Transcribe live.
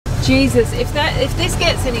Jesus, if this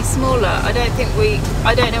gets any smaller, I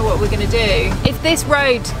don't know what we're gonna do. If this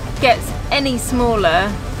road gets any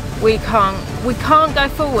smaller, we can't go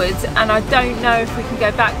forwards, and I don't know if we can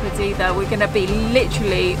go backwards either. We're gonna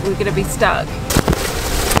be stuck.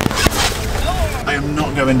 I am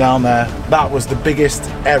not going down there. That was the biggest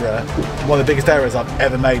error, one of the biggest errors I've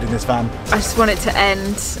ever made in this van. I just want it to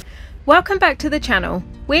end. Welcome back to the channel.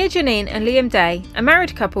 We're Janine and Liam Day, a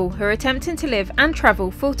married couple who are attempting to live and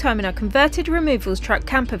travel full-time in a converted removals truck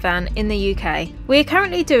camper van in the UK. We are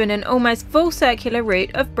currently doing an almost full circular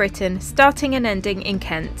route of Britain, starting and ending in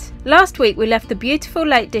Kent. Last week we left the beautiful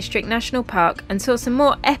Lake District National Park and saw some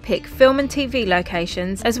more epic film and TV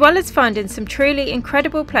locations, as well as finding some truly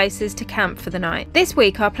incredible places to camp for the night. This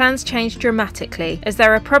week our plans changed dramatically, as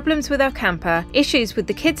there are problems with our camper, issues with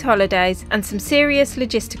the kids' holidays, and some serious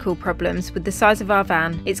logistical problems with the size of our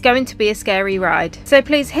van. It's going to be a scary ride. So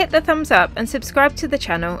please hit the thumbs up and subscribe to the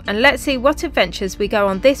channel, and let's see what adventures we go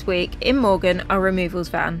on this week in Morgan, our removals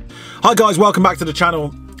van. Hi guys, welcome back to the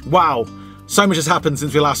channel. Wow, so much has happened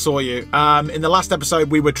since we last saw you. In the last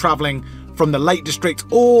episode we were travelling from the Lake District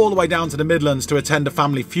all the way down to the Midlands to attend a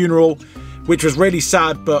family funeral, which was really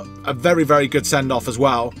sad but a very, very good send-off as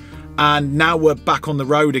well. And now we're back on the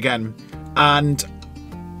road again, and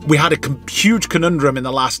we had a huge conundrum in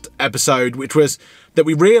the last episode, which was that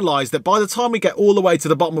we realised that by the time we get all the way to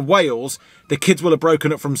the bottom of Wales, the kids will have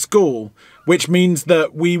broken up from school, which means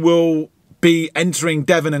that we will be entering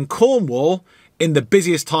Devon and Cornwall in the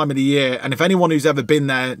busiest time of the year. And if anyone who's ever been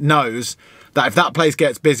there knows that if that place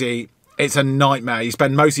gets busy, it's a nightmare. You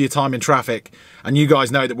spend most of your time in traffic, and you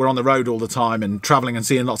guys know that we're on the road all the time and travelling and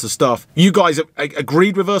seeing lots of stuff. You guys have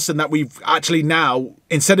agreed with us, and that we've actually now,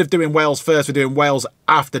 instead of doing Wales first, we're doing Wales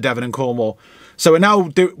after Devon and Cornwall. So we're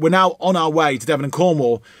now on our way to Devon and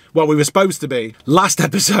Cornwall. Well, we were supposed to be. Last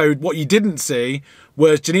episode, what you didn't see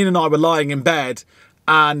was Janine and I were lying in bed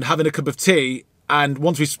and having a cup of tea, and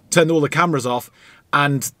once we turned all the cameras off,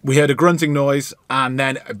 and we heard a grunting noise and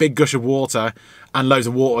then a big gush of water, and loads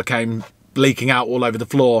of water came leaking out all over the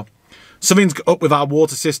floor. Something's up with our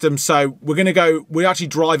water system, so we're actually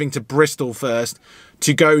driving to Bristol first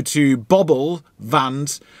to go to Bobil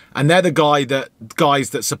Vans, and they're the guys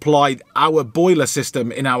that supplied our boiler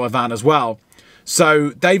system in our van as well. So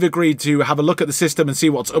they've agreed to have a look at the system and see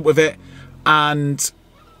what's up with it, and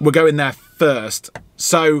we're going there first.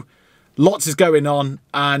 So lots is going on,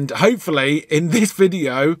 and hopefully in this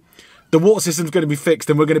video the water system's going to be fixed,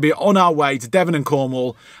 and we're going to be on our way to Devon and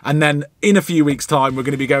Cornwall, and then in a few weeks' time we're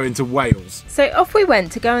going to be going to Wales. So off we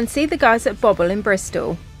went to go and see the guys at Bobil in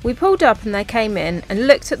Bristol. We pulled up and they came in and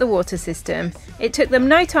looked at the water system. It took them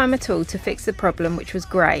no time at all to fix the problem, which was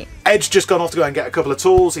great. Ed's just gone off to go and get a couple of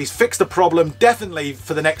tools. He's fixed the problem definitely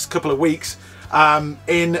for the next couple of weeks.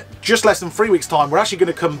 In just less than 3 weeks' time we're actually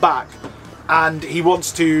going to come back, and he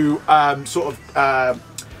wants to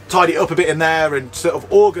tidy it up a bit in there and sort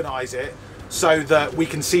of organise it so that we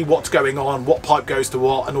can see what's going on, what pipe goes to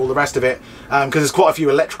what, and all the rest of it, because there's quite a few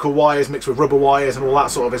electrical wires mixed with rubber wires and all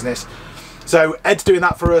that sort of business. So Ed's doing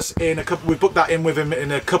that for us in a couple. We've booked that in with him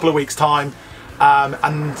in a couple of weeks' time,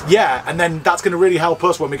 and yeah, and then that's going to really help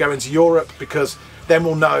us when we go into Europe, because then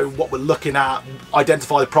we'll know what we're looking at,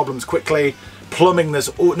 identify the problems quickly. Plumbing,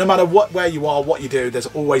 no matter where you are, what you do, there's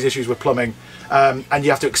always issues with plumbing, and you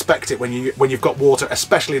have to expect it when you've got water,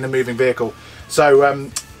 especially in a moving vehicle. So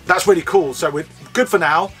that's really cool. So we're good for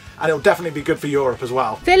now, and it'll definitely be good for Europe as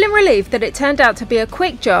well. Feeling relieved that it turned out to be a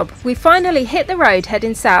quick job, we finally hit the road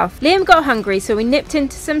heading south. Liam got hungry, so we nipped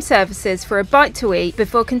into some services for a bite to eat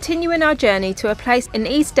before continuing our journey to a place in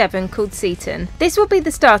East Devon called Seaton. This will be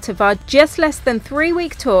the start of our just less than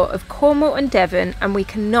 3-week tour of Cornwall and Devon, and we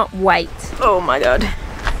cannot wait. Oh my god,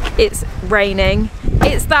 it's raining.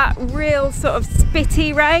 It's that real sort of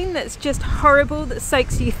spitty rain that's just horrible, that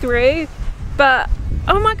soaks you through, but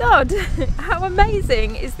oh my god, how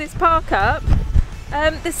amazing is this park up?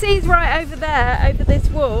 The sea's right over there, over this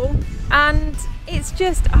wall, and it's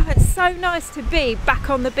just, it's so nice to be back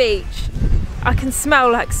on the beach. I can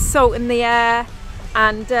smell like salt in the air,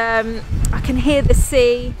 and I can hear the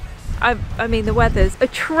sea. I mean, the weather's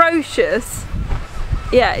atrocious.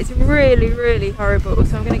 Yeah, it's really, really horrible,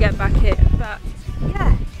 so I'm going to get back in. But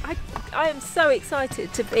yeah, I am so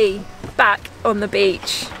excited to be back on the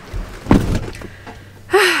beach.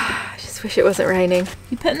 I just wish it wasn't raining.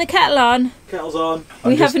 You putting the kettle on? Kettle's on.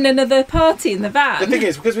 We're having another party in the van. The thing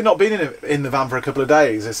is, because we've not been in the van for a couple of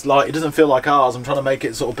days, it's like, it doesn't feel like ours. I'm trying to make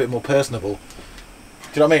it sort of a bit more personable. Do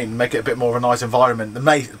you know what I mean? Make it a bit more of a nice environment.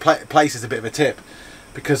 The place is a bit of a tip,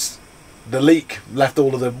 because the leak left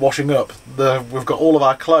all of the washing up. We've got all of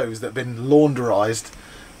our clothes that have been launderised,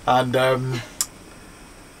 and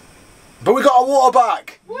But we got our water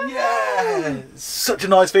back! Yeah! It's such a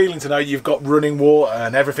nice feeling to know you've got running water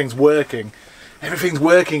and everything's working. Everything's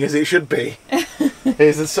working as it should be.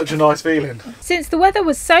 It's such a nice feeling. Since the weather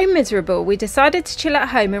was so miserable, we decided to chill at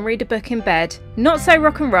home and read a book in bed. Not so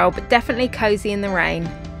rock and roll, but definitely cosy in the rain.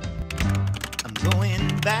 I'm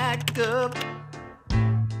going back up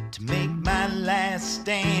to make my last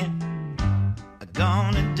stand. I'm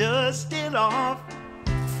gonna dust it off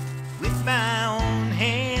with my own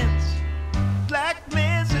hands. Black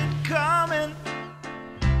blizzard coming,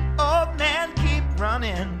 old man keep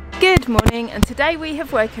running. Good morning, and today we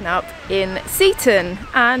have woken up in Seaton,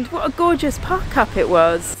 and what a gorgeous park up it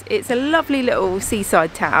was. It's a lovely little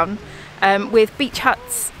seaside town with beach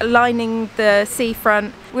huts lining the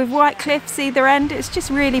seafront with white cliffs either end. It's just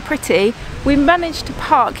really pretty. We managed to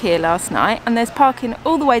park here last night, and there's parking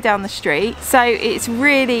all the way down the street, so it's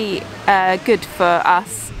really good for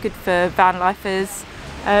us, good for van lifers.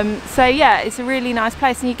 So yeah, it's a really nice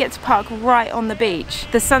place, and you get to park right on the beach.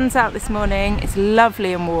 The sun's out this morning, it's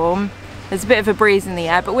lovely and warm. There's a bit of a breeze in the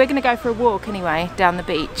air, but we're going to go for a walk anyway down the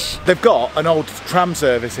beach. They've got an old tram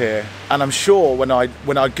service here, and I'm sure when I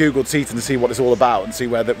googled Seaton to see what it's all about and see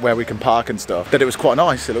where we can park and stuff, that it was quite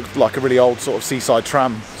nice. It looked like a really old sort of seaside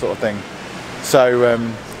tram sort of thing. So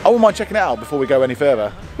I wouldn't mind checking it out before we go any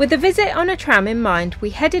further. With a visit on a tram in mind,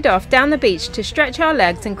 we headed off down the beach to stretch our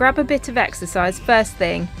legs and grab a bit of exercise first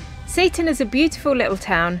thing. Seaton is a beautiful little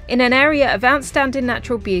town in an area of outstanding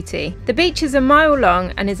natural beauty. The beach is a mile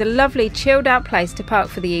long and is a lovely chilled out place to park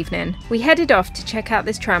for the evening. We headed off to check out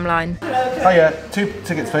this tram line. Oh yeah, 2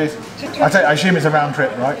 tickets please. I assume it's a round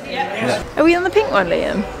trip, right? Yeah. Are we on the pink one,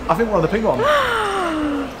 Liam? I think we're on the pink one.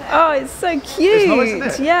 Oh, it's so cute. It's nice,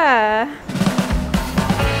 isn't it? Yeah.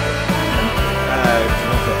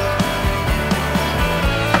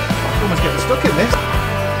 Almost getting stuck in this.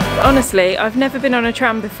 Honestly, I've never been on a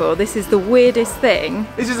tram before. This is the weirdest thing.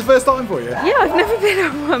 This is the first time for you? Yeah, I've never been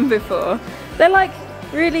on one before. They're like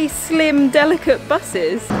really slim, delicate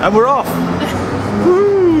buses. And we're off.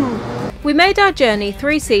 We made our journey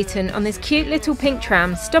through Seaton on this cute little pink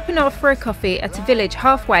tram, stopping off for a coffee at a village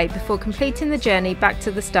halfway before completing the journey back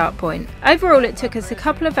to the start point. Overall, it took us a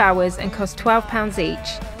couple of hours and cost £12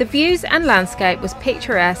 each. The views and landscape was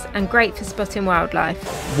picturesque and great for spotting wildlife.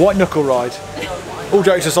 White knuckle ride. All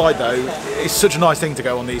jokes aside though, it's such a nice thing to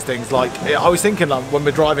go on these things. Like, I was thinking when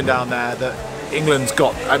we're driving down there that England's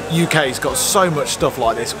got, UK's got so much stuff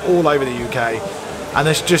like this all over the UK, and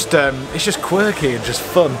it's just quirky and just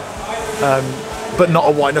fun. But not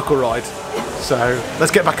a white knuckle ride. So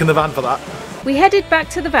let's get back in the van for that. We headed back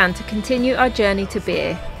to the van to continue our journey to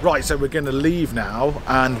Beer. Right, so we're going to leave now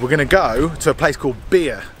and we're going to go to a place called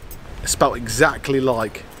Beer. It's spelled exactly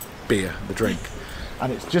like beer, the drink.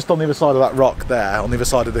 And it's just on the other side of that rock there, on the other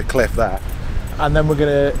side of the cliff there. And then we're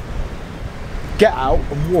going to get out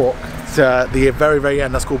and walk to the very, very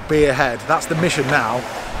end. That's called Beer Head. That's the mission now.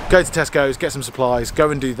 Go to Tesco's, get some supplies,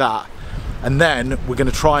 go and do that. And then we're going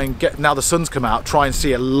to try and get, now the sun's come out, try and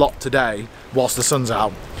see a lot today whilst the sun's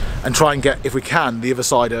out, and try and get, if we can, the other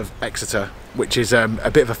side of Exeter, which is a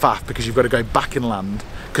bit of a faff because you've got to go back inland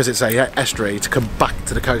because it's a estuary to come back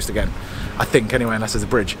to the coast again, I think anyway, unless there's a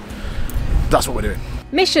bridge. That's what we're doing.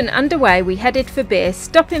 Mission underway, we headed for Beer,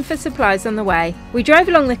 stopping for supplies on the way. We drove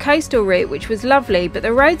along the coastal route, which was lovely, but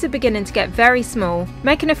the roads are beginning to get very small.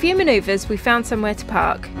 Making a few manoeuvres, we found somewhere to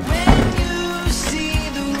park.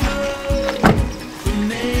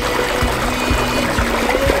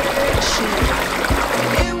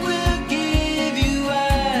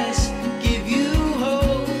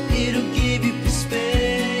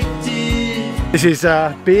 This is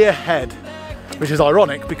Beer Head, which is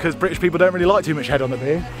ironic because British people don't really like too much head on the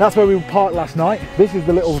beer. That's where we parked last night. This is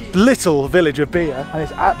the little village of Beer, and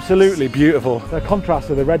it's absolutely beautiful. The contrast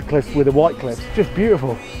of the red cliffs with the white cliffs, just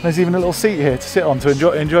beautiful. There's even a little seat here to sit on to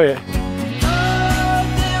enjoy it.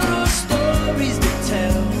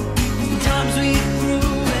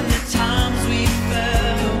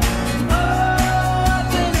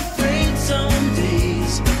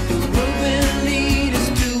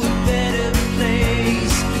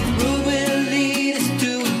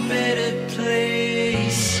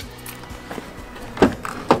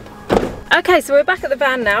 Okay, so we're back at the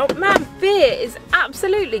van now. Man, Beer is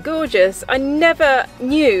absolutely gorgeous. I never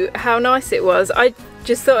knew how nice it was. I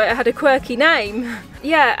just thought it had a quirky name.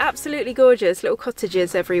 Yeah, absolutely gorgeous. Little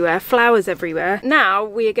cottages everywhere, flowers everywhere. Now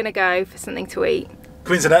we are going to go for something to eat.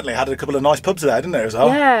 Coincidentally, had a couple of nice pubs there, didn't there, as well?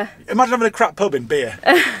 Yeah. Imagine having a crap pub in Beer.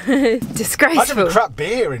 Disgraceful. Imagine having crap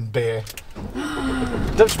beer in Beer.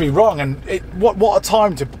 Don't just be wrong, and what a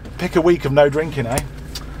time to pick a week of no drinking, eh?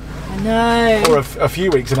 I know. Or a few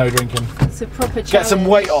weeks of no drinking. It's a proper challenge. Get some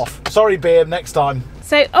weight off. Sorry, beer, next time.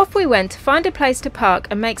 So off we went to find a place to park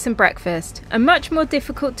and make some breakfast. A much more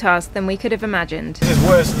difficult task than we could have imagined. This is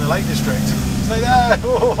worse than the Lake District. Stay there.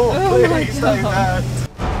 Oh, please stay there.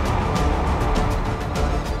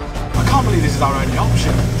 I can't believe this is our only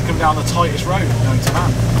option to come down the tightest road known to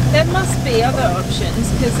man. There must be other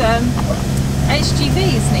options because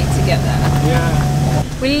HGVs need to get there. Yeah.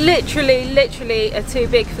 We literally are too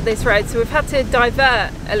big for this road, so we've had to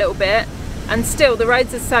divert a little bit, and still the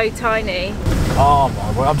roads are so tiny. Oh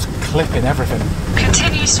my word, I'm just clipping everything.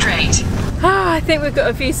 Continue straight. I think we've got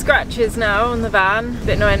a few scratches now on the van. A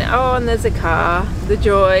bit annoying. Oh, and there's a car. The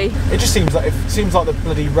joy. It just seems like the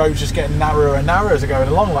bloody road's just getting narrower and narrower as they're going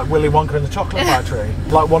along, like Willy Wonka and the Chocolate Factory.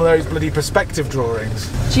 Like one of those bloody perspective drawings.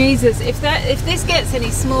 Jesus, if this gets any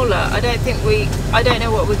smaller, I don't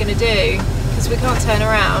know what we're gonna do because we can't turn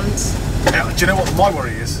around. Yeah, do you know what my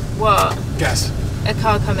worry is? What? Guess. A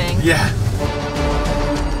car coming. Yeah.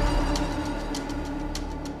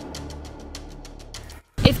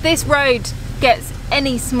 If this road gets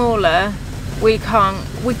any smaller, we can't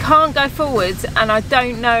go forwards, and I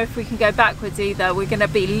don't know if we can go backwards either. We're gonna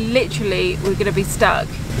be stuck.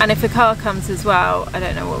 And if a car comes as well, I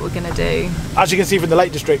don't know what we're gonna do. As you can see from the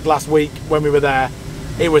Lake District last week when we were there,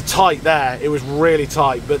 it was tight there. It was really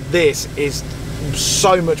tight, but this is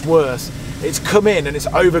so much worse. It's come in and it's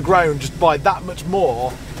overgrown just by that much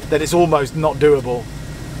more that it's almost not doable.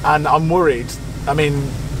 And I'm worried. I mean,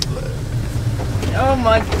 oh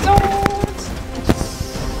my god!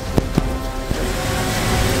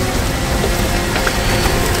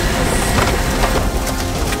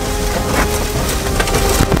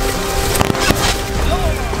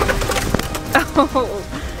 Oh,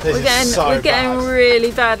 we're getting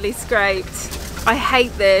really badly scraped. I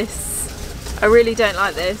hate this. I really don't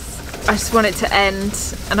like this. I just want it to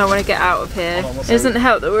end and I want to get out of here. It doesn't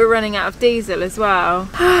help that we're running out of diesel as well.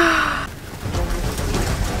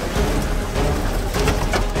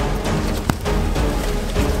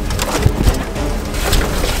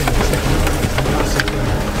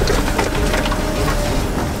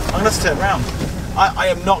 Let's turn around. I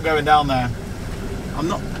am not going down there.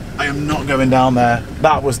 I am not going down there.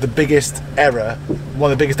 That was the biggest error,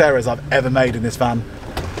 one of the biggest errors I've ever made in this van,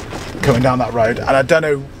 coming down that road. And I don't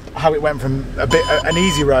know how it went from an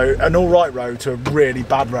easy road, an all right road, to a really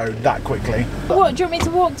bad road that quickly. What, do you want me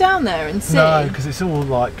to walk down there and see? No, because it's all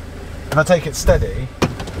like, if I take it steady.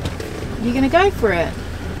 You're gonna go for it?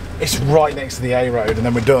 It's right next to the A road and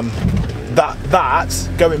then we're done. That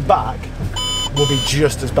going back will be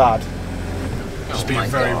just as bad. Just be a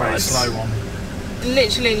very, very slow one.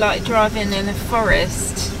 Literally like driving in a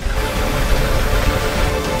forest.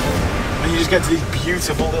 And you just get to these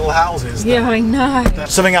beautiful little houses. Yeah, I know.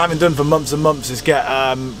 Something I haven't done for months and months is get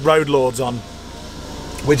Road Lords on,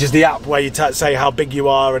 which is the app where you say how big you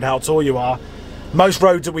are and how tall you are. Most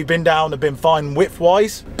roads that we've been down have been fine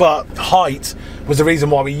width-wise, but height was the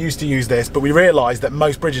reason why we used to use this, but we realised that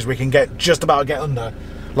most bridges we can just about get under,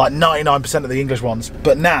 like 99% of the English ones.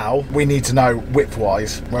 But now we need to know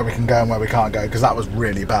width-wise where we can go and where we can't go, because that was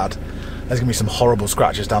really bad. There's going to be some horrible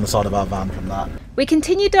scratches down the side of our van from that. We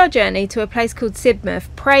continued our journey to a place called Sidmouth,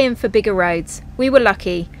 praying for bigger roads. We were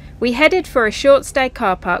lucky. We headed for a short stay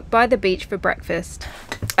car park by the beach for breakfast.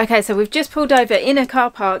 Okay, so we've just pulled over in a car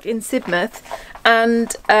park in Sidmouth,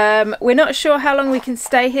 and we're not sure how long we can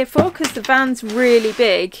stay here for because the van's really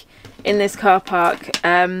big in this car park.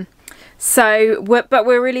 But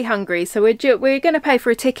we're really hungry, so we're going to pay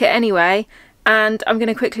for a ticket anyway, and I'm going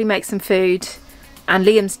to quickly make some food, and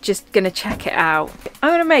Liam's just going to check it out.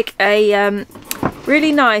 I'm going to make a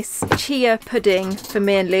really nice chia pudding for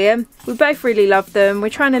me and Liam. We both really love them. We're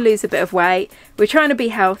trying to lose a bit of weight. We're trying to be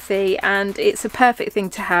healthy, and it's a perfect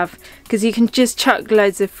thing to have because you can just chuck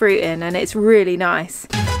loads of fruit in and it's really nice.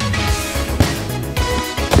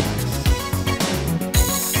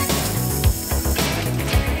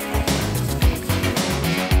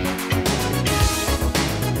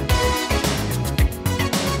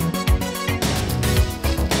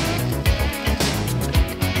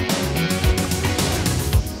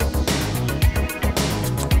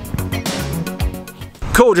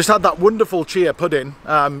 Cool, just had that wonderful chia pudding.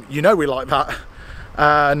 You know we like that.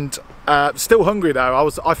 And still hungry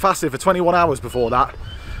though. I fasted for 21 hours before that.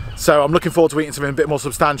 So I'm looking forward to eating something a bit more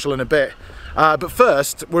substantial in a bit. But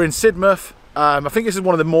first, we're in Sidmouth. I think this is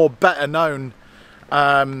one of the more better known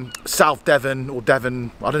South Devon or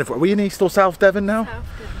Devon, I don't know if we're in East or South Devon now? South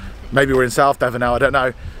Devon. Maybe we're in South Devon now, I don't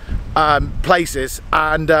know. Places,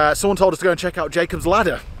 and someone told us to go and check out Jacob's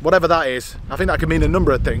Ladder, whatever that is. I think that could mean a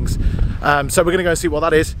number of things. So we're gonna go and see what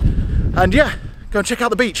that is, and yeah, go and check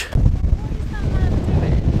out the beach. What is that man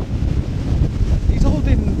doing?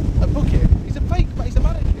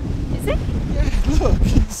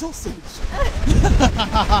 sausage.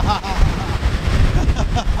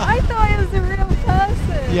 I thought it was a real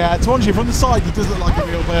person. Yeah, Twanji, from the side, he does look like a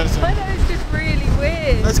real person. I know, it's just really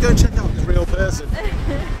weird. Let's go and check out this real person.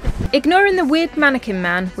 Ignoring the weird mannequin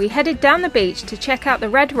man, we headed down the beach to check out the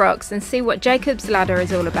red rocks and see what Jacob's Ladder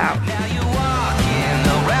is all about.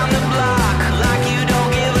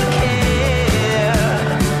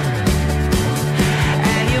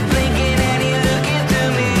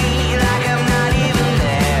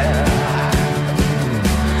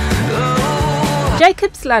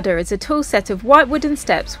 Jacob's Ladder is a tall set of white wooden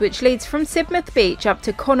steps which leads from Sidmouth Beach up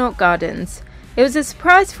to Connaught Gardens. It was a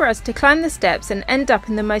surprise for us to climb the steps and end up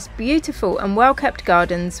in the most beautiful and well kept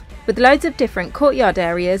gardens with loads of different courtyard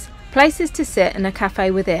areas, places to sit and a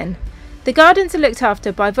cafe within. The gardens are looked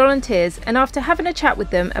after by volunteers, and after having a chat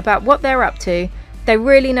with them about what they're up to, they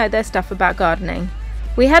really know their stuff about gardening.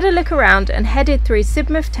 We had a look around and headed through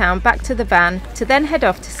Sidmouth town back to the van to then head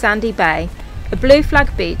off to Sandy Bay, a blue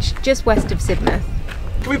flag beach just west of Sidmouth.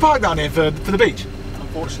 Can we park down here for the beach?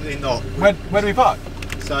 Unfortunately not. Where do we park?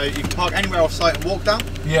 So you can park anywhere off site and walk down.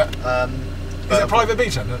 Yeah. Is it a private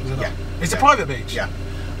beach then? Is it Yeah. not? It's a private beach? Yeah.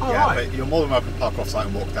 Oh, yeah, right. But you're more than welcome to park off site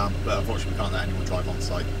and walk down, but unfortunately we can't let anyone drive on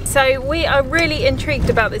site. So we are really intrigued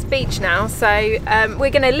about this beach now, so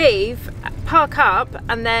we're going to leave, park up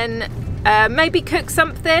and then maybe cook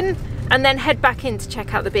something and then head back in to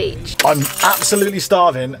check out the beach. I'm absolutely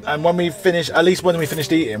starving, and when we finish, at least when we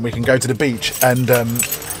finished eating, we can go to the beach and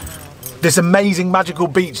this amazing magical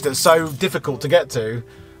beach that's so difficult to get to,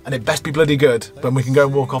 and it best be bloody good when we can go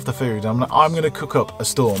and walk off the food. I'm going to cook up a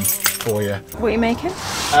storm for you. What are you making?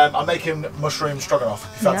 I'm making mushroom stroganoff.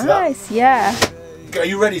 You fancy Nice, yeah. that? Are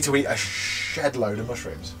you ready to eat a shed load of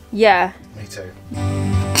mushrooms? Yeah. Me too.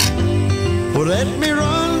 Well, let me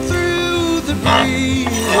run through the breeze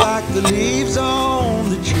like the leaves on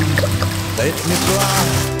the tree. Let me fly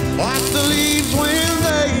like the leaves when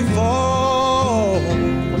they fall.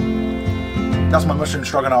 That's my mushroom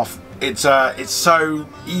stroganoff. It's so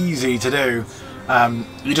easy to do.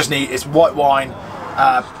 You just need, it's white wine.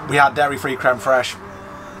 We had dairy-free creme fraiche,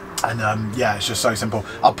 and yeah, it's just so simple.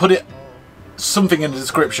 I'll put something in the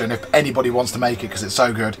description if anybody wants to make it because it's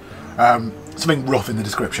so good. Something rough in the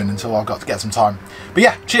description until I've got to get some time. But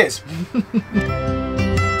yeah, cheers.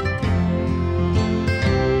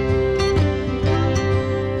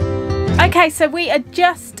 Okay, so we are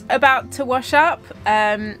just about to wash up.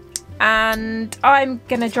 And I'm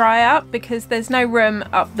gonna dry up because there's no room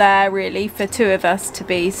up there really for two of us to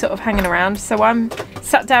be sort of hanging around, so I'm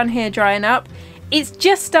sat down here drying up. It's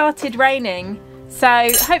just started raining, so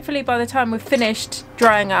hopefully by the time we've finished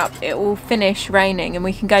drying up it will finish raining and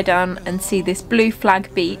we can go down and see this blue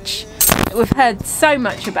flag beach that we've heard so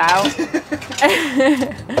much about.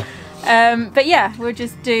 But yeah, we'll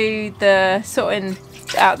just do the sorting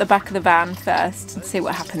out the back of the van first and see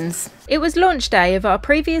what happens. It was launch day of our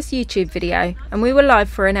previous YouTube video and we were live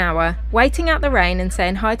for an hour, waiting out the rain and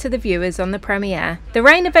saying hi to the viewers on the premiere. The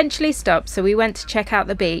rain eventually stopped, so we went to check out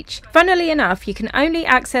the beach. Funnily enough, you can only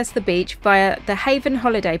access the beach via the Haven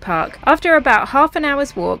Holiday Park. After about half an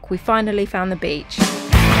hour's walk, we finally found the beach.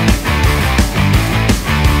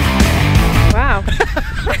 Wow.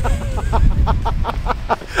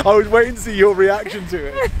 I was waiting to see your reaction to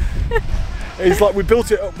it. It's like we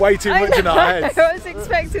built it up way too much in our heads. I was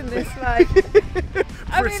expecting this, like,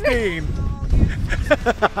 pristine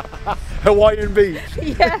Hawaiian beach.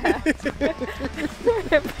 Yeah,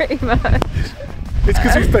 pretty much. It's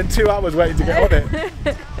because we spent 2 hours waiting to get on it.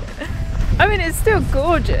 I mean, it's still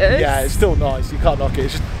gorgeous. Yeah, it's still nice. You can't knock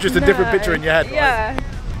it. It's just a different picture in your head. Yeah, right?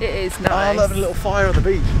 It is nice. Oh, look, a little fire on the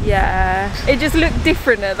beach. Yeah, it just looked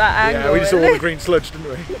different at that angle. Yeah, we just saw all the green sludge, didn't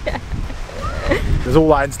we? Yeah. There's all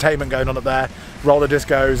that entertainment going on up there, roller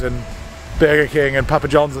discos and Burger King and Papa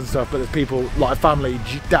John's and stuff, but there's people, like a family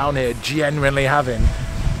down here genuinely having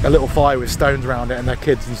a little fire with stones around it and their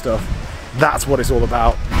kids and stuff. That's what it's all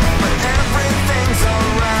about.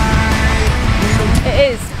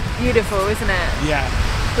 It is beautiful, isn't it?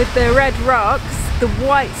 Yeah. With the red rocks, the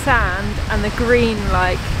white sand and the green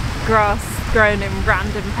like grass grown in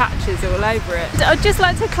random patches all over it. I'd just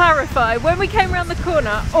like to clarify, when we came around the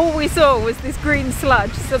corner all we saw was this green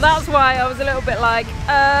sludge, so that's why I was a little bit like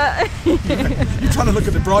You're trying to look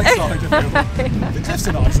at the bright side of it. The cliffs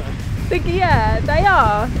are nice though. Yeah, they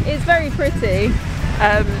are. It's very pretty.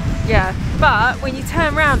 Yeah, but when you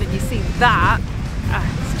turn around and you see that,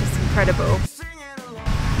 it's just incredible.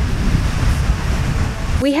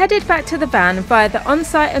 We headed back to the van via the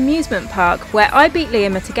on-site amusement park where I beat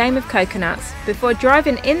Liam at a game of coconuts before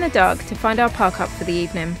driving in the dark to find our park up for the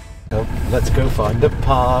evening. Oh, let's go find a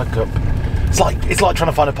park up. It's like trying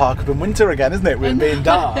to find a park up in winter again, isn't it? With it being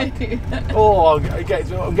dark. Oh,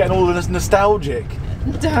 I'm getting all this nostalgic.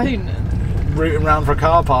 Don't. Rooting around for a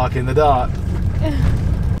car park in the dark.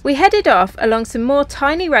 We headed off along some more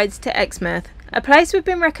tiny roads to Exmouth, a place we've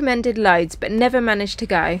been recommended loads but never managed to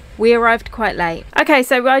go. We arrived quite late. Okay,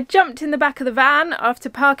 so I jumped in the back of the van after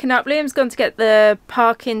parking up. Liam's gone to get the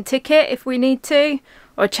parking ticket if we need to,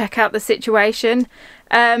 or check out the situation.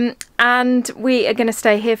 And we are going to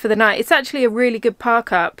stay here for the night. It's actually a really good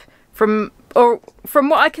park up. From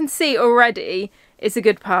what I can see already, it's a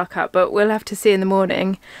good park up, but we'll have to see in the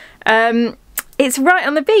morning. It's right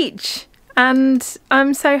on the beach. And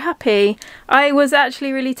I'm so happy. I was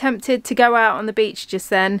actually really tempted to go out on the beach just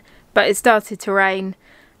then, but it started to rain.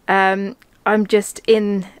 I'm just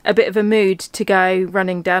in a bit of a mood to go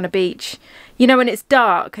running down a beach. You know, when it's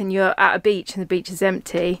dark and you're at a beach and the beach is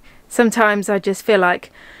empty, sometimes I just feel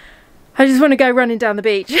like I just want to go running down the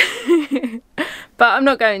beach. But I'm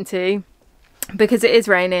not going to, because it is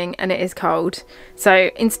raining and it is cold. So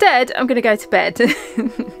instead, I'm going to go to bed.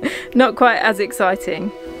 Not quite as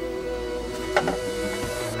exciting.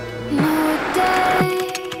 New day,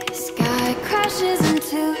 sky crashes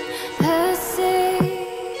into the sea,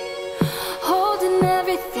 holding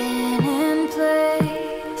everything in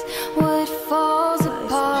place. What falls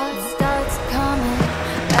apart starts coming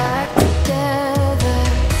back together.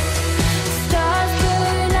 Stars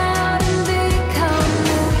burn out and become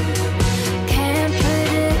new. Can't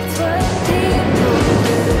predict what people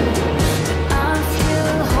do, but I'm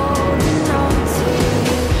still holding on to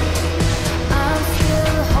you. I'm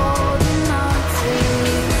still holding on to you.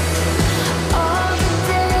 All the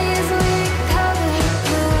days we covered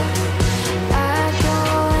blue, I'd go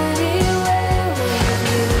anywhere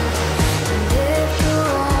with you. And if the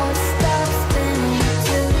world stopped spinning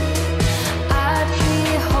too, I'd be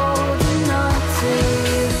holding on to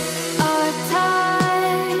you. Our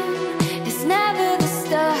time is never the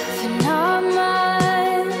stuff in our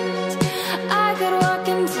minds. I could walk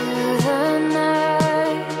into the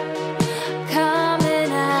night,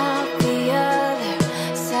 coming out the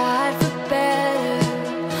other side for better.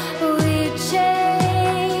 We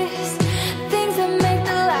chase things that make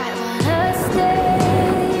the light wanna stay,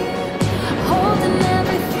 holding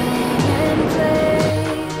everything in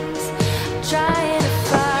place, trying to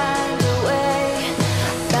find a way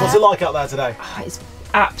back. What's it like out there today? Oh, it's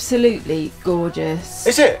absolutely gorgeous.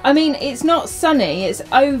 Is it? I mean, it's not sunny, it's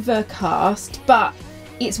overcast, but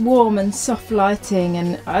it's warm and soft lighting,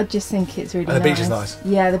 and I just think it's really nice. And the beach is nice?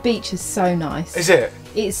 Yeah, the beach is so nice. Is it?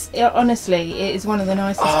 Honestly, it is one of the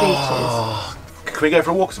nicest Oh, can we go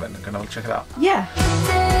for a walk or something? Can I check it out? beaches. Yeah.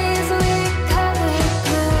 Days we covered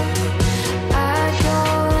blue, I'd go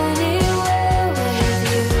anywhere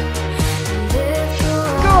with you. And if the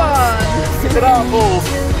world Go on! Keep it up, balls.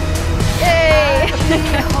 Yay!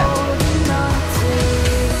 holding on to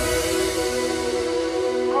you,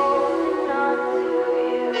 holding on to you,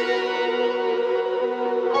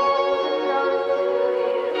 holding on to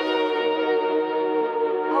you,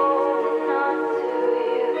 holding on to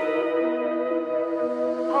you,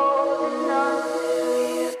 holding on to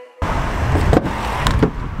you.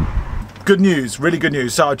 Good news, really good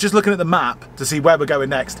news. So just looking at the map to see where we're going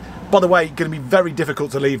next. By the way, going to be very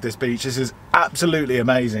difficult to leave this beach. This is absolutely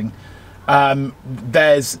amazing.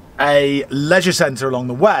 There's a leisure centre along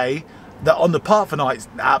the way that on the Park for Night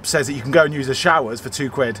app says that you can go and use the showers for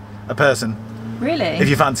 £2 a person Really? if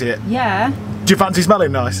you fancy it. Yeah. Do you fancy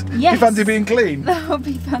smelling nice? Yes. Do you fancy being clean? That would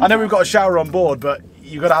be fantastic. I know we've got a shower on board, but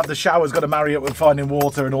you've got to have the shower's got to marry up with finding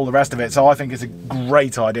water and all the rest of it. So I think it's a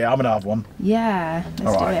great idea. I'm going to have one. Yeah, let's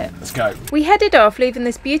All do right, it. let's go. We headed off, leaving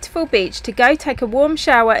this beautiful beach to go take a warm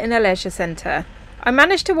shower in a leisure centre. I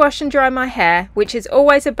managed to wash and dry my hair, which is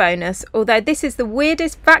always a bonus, although this is the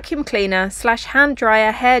weirdest vacuum cleaner / hand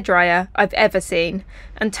dryer hair dryer I've ever seen,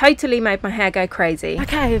 and totally made my hair go crazy.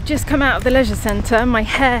 Okay, I've just come out of the leisure centre. My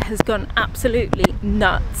hair has gone absolutely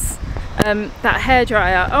nuts. That hair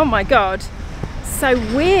dryer, oh my god, so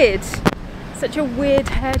weird. Such a weird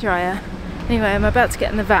hair dryer. Anyway, I'm about to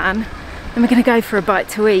get in the van and we're going to go for a bite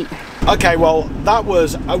to eat. Okay, well, that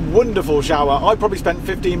was a wonderful shower. I probably spent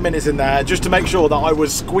 15 minutes in there just to make sure that I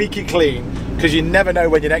was squeaky clean, because you never know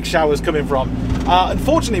when your next shower's coming from.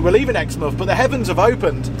 Unfortunately, we're leaving Exmouth, but the heavens have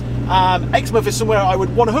opened. Exmouth is somewhere I would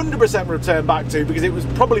 100% return back to, because it was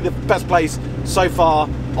probably the best place so far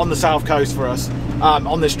on the south coast for us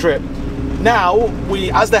on this trip. Now,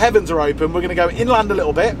 as the heavens are open, we're going to go inland a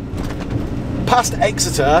little bit, past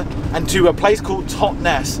Exeter, and to a place called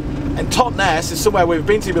Totnes. And Totnes is somewhere we've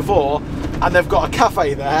been to before, and they've got a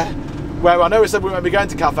cafe there where I know we said we won't be going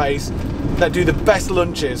to cafes that do the best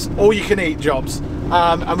lunches, all you can eat jobs.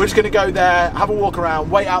 and we're just going to go there, have a walk around,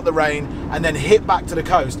 wait out the rain, and then hit back to the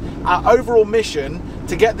coast. Our overall mission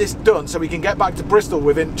to get this done so we can get back to Bristol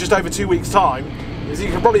within just over 2 weeks' time, as you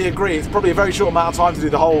can probably agree, it's probably a very short amount of time to do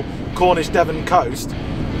the whole Cornish Devon coast,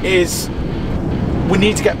 is we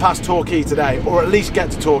need to get past Torquay today, or at least get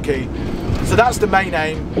to Torquay. So that's the main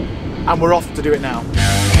aim, and we're off to do it now.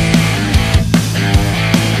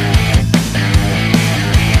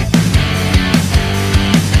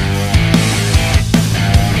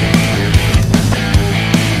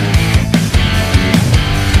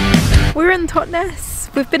 We're in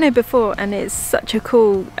Totnes. We've been here before and it's such a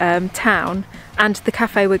cool town, and the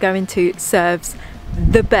cafe we're going to serves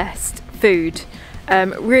the best food.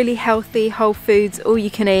 Really healthy, whole foods, all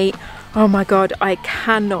you can eat. Oh my god, I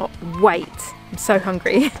cannot wait. I'm so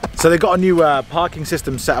hungry. So they've got a new parking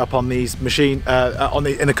system set up on these in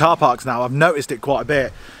the car parks now. I've noticed it quite a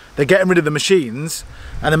bit. They're getting rid of the machines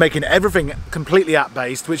and they're making everything completely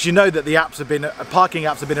app-based, which you know that the apps have been, parking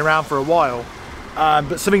apps have been around for a while.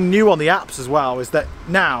 But something new on the apps as well is that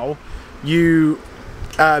now you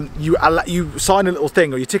sign a little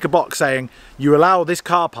thing, or you tick a box saying you allow this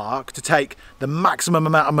car park to take the maximum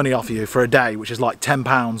amount of money off you for a day, which is like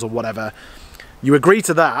 £10 or whatever. You agree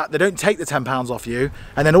to that, they don't take the £10 off you,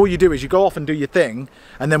 and then all you do is you go off and do your thing,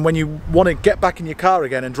 and then when you want to get back in your car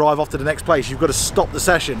again and drive off to the next place, you've got to stop the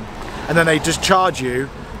session, and then they just charge you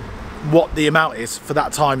what the amount is for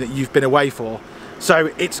that time that you've been away for.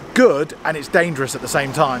 So it's good and it's dangerous at the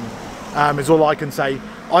same time, is all I can say.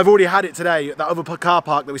 I've already had it today at that other car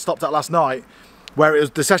park that we stopped at last night, where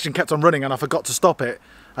the session kept on running and I forgot to stop it,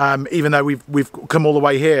 even though we've come all the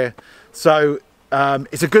way here. So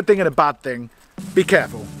it's a good thing and a bad thing. Be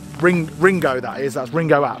careful. Ringo, that's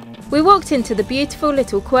Ringo app. We walked into the beautiful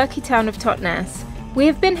little quirky town of Totnes. We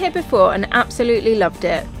have been here before and absolutely loved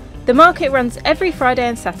it. The market runs every Friday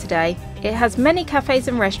and Saturday. It has many cafes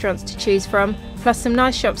and restaurants to choose from, plus some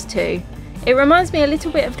nice shops too. It reminds me a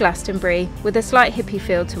little bit of Glastonbury, with a slight hippie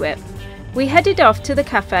feel to it. We headed off to the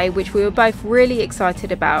cafe, which we were both really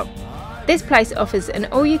excited about. This place offers an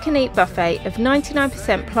all-you-can-eat buffet of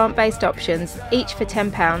 99% plant-based options, each for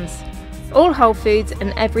 £10. All whole foods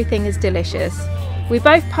and everything is delicious. We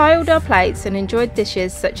both piled our plates and enjoyed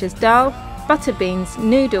dishes such as dal, butter beans,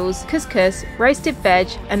 noodles, couscous, roasted veg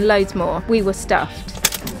and loads more. We were stuffed.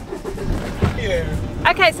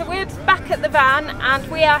 Okay, so we're back at the van and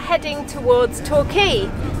we are heading towards Torquay.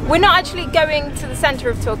 We're not actually going to the centre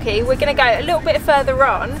of Torquay, we're going to go a little bit further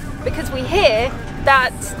on because we hear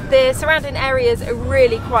that the surrounding areas are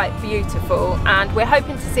really quite beautiful and we're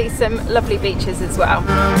hoping to see some lovely beaches as well.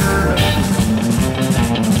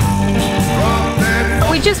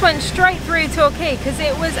 We just went straight through Torquay because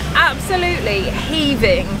it was absolutely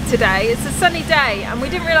heaving today. It's a sunny day and we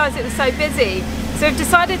didn't realise it was so busy. So we've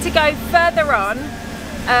decided to go further on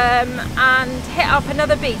and hit up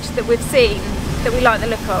another beach that we've seen that we like the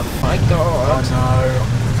look of. My god. Oh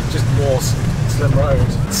no, just more slim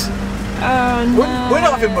roads. Oh no. We're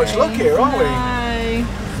not having much luck here, are we? No.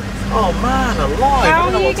 Oh man, alive. How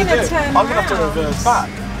I don't know are you what to going to do. turn I'm going to have to around? reverse back.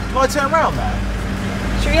 Can I turn around there?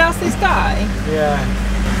 Should we ask this guy? Yeah.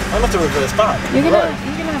 I'll have to reverse back. You're gonna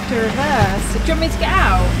have to reverse. Do you want me to get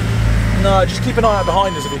out? No, just keep an eye out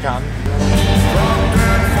behind us if you can.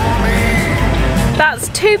 That's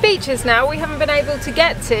 2 beaches now we haven't been able to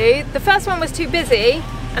get to. The first one was too busy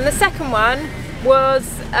and the second one was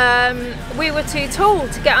we were too tall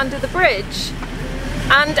to get under the bridge.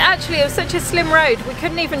 And actually it was such a slim road we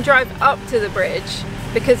couldn't even drive up to the bridge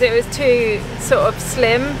because it was too sort of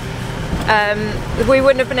slim. We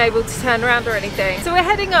wouldn't have been able to turn around or anything. So we're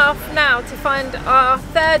heading off now to find our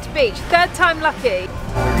 3rd beach, 3rd time lucky.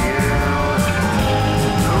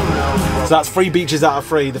 So that's 3 beaches out of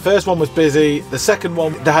 3. The first one was busy. The second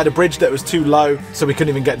one, they had a bridge that was too low, so we couldn't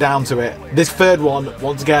even get down to it. This 3rd one,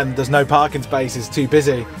 once again, there's no parking spaces, too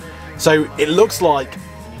busy. So it looks like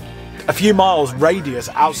a few miles radius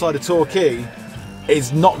outside of Torquay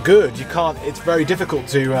is not good. You can't, it's very difficult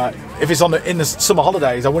to, if it's in the summer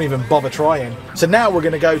holidays, I wouldn't even bother trying. So now we're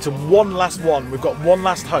going to go to one last one. We've got one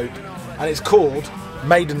last hope, and it's called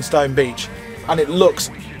Maidenstone Beach, and it looks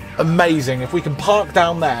amazing. If we can park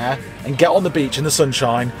down there and get on the beach in the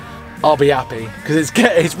sunshine, I'll be happy because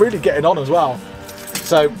it's really getting on as well.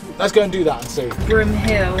 So let's go and do that and see. Broom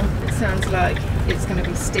Hill sounds like it's going to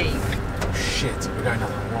be steep. Oh shit, we're going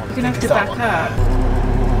down that one. You're going to have to back up.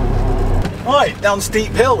 Right, down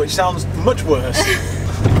steep hill, which sounds much worse.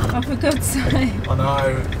 Oh, for God's sake. I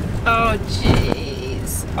know. Oh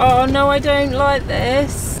jeez. Oh no, I don't like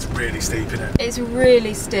this. really steep, isn't it? It's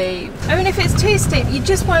really steep. I mean, if it's too steep, you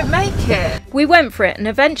just won't make it. We went for it and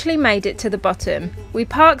eventually made it to the bottom. We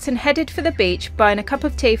parked and headed for the beach, buying a cup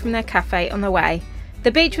of tea from their cafe on the way.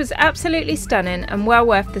 The beach was absolutely stunning and well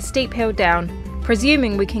worth the steep hill down,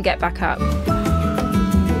 presuming we can get back up.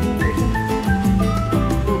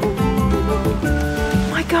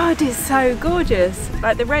 My God, it's so gorgeous.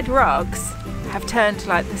 Like, the red rocks have turned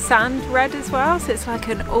like the sand red as well, so it's like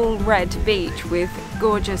an all red beach with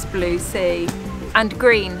gorgeous blue sea and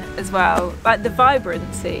green as well. Like, the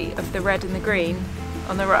vibrancy of the red and the green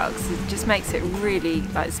on the rocks, it just makes it really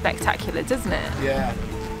like spectacular, doesn't it? Yeah.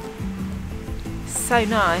 So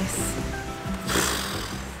nice.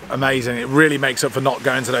 Amazing. It really makes up for not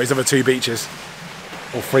going to those other 2 beaches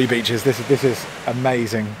or 3 beaches. This is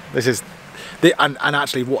amazing. This is and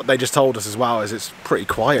actually what they just told us as well is it's pretty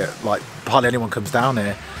quiet. Like, hardly anyone comes down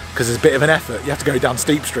here because it's a bit of an effort. You have to go down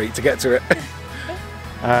Steep Street to get to it.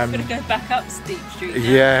 I'm gonna go back up Steep Street now.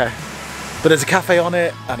 Yeah, but there's a cafe on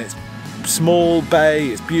it and it's small bay.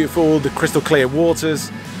 It's beautiful. The crystal clear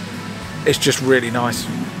waters. It's just really nice.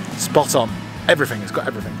 Spot on. Everything. It's got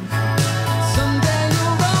everything. Someday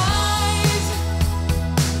you'll rise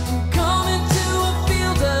and come into a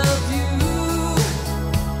field of view,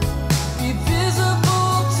 be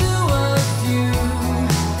visible to a few.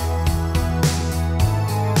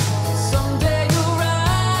 Someday you'll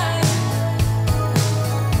rise,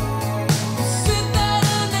 sit that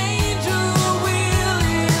an angel will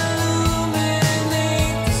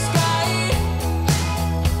illuminate the sky.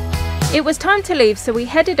 It was time to leave, so we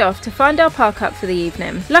headed off to find our park up for the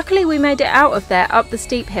evening. Luckily we made it out of there up the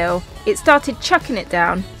steep hill. It started chucking it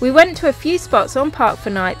down. We went to a few spots on Park for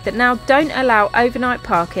Night that now don't allow overnight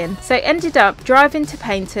parking, so ended up driving to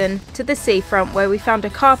Paignton to the seafront, where we found a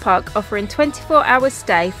car park offering 24 hours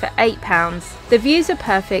stay for £8. The views are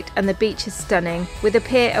perfect and the beach is stunning, with a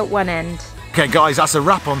pier at one end. Okay guys, that's a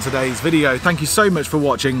wrap on today's video. Thank you so much for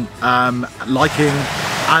watching, liking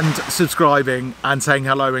and subscribing and saying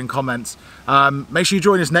hello in comments. Make sure you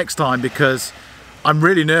join us next time, because I'm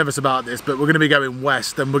really nervous about this, but we're going to be going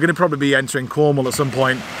west and we're going to probably be entering Cornwall at some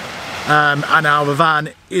point. And our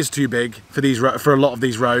van is too big for a lot of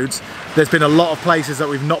these roads. There's been a lot of places that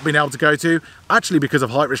we've not been able to go to, actually because of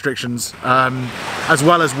height restrictions, as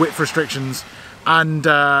well as width restrictions. And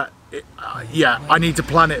yeah, I need to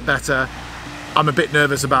plan it better. I'm a bit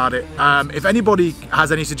nervous about it. If anybody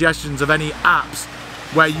has any suggestions of any apps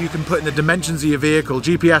where you can put in the dimensions of your vehicle,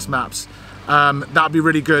 GPS maps, that'd be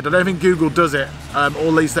really good. I don't think Google does it, or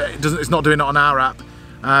at least it's not doing it on our app.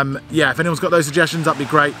 Yeah, if anyone's got those suggestions, that'd be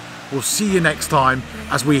great. We'll see you next time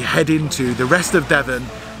as we head into the rest of Devon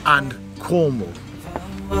and Cornwall.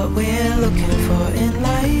 What we're looking for in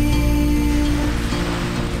life,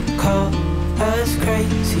 call us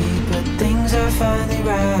crazy, but things are finally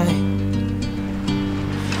right.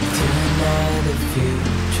 To another view.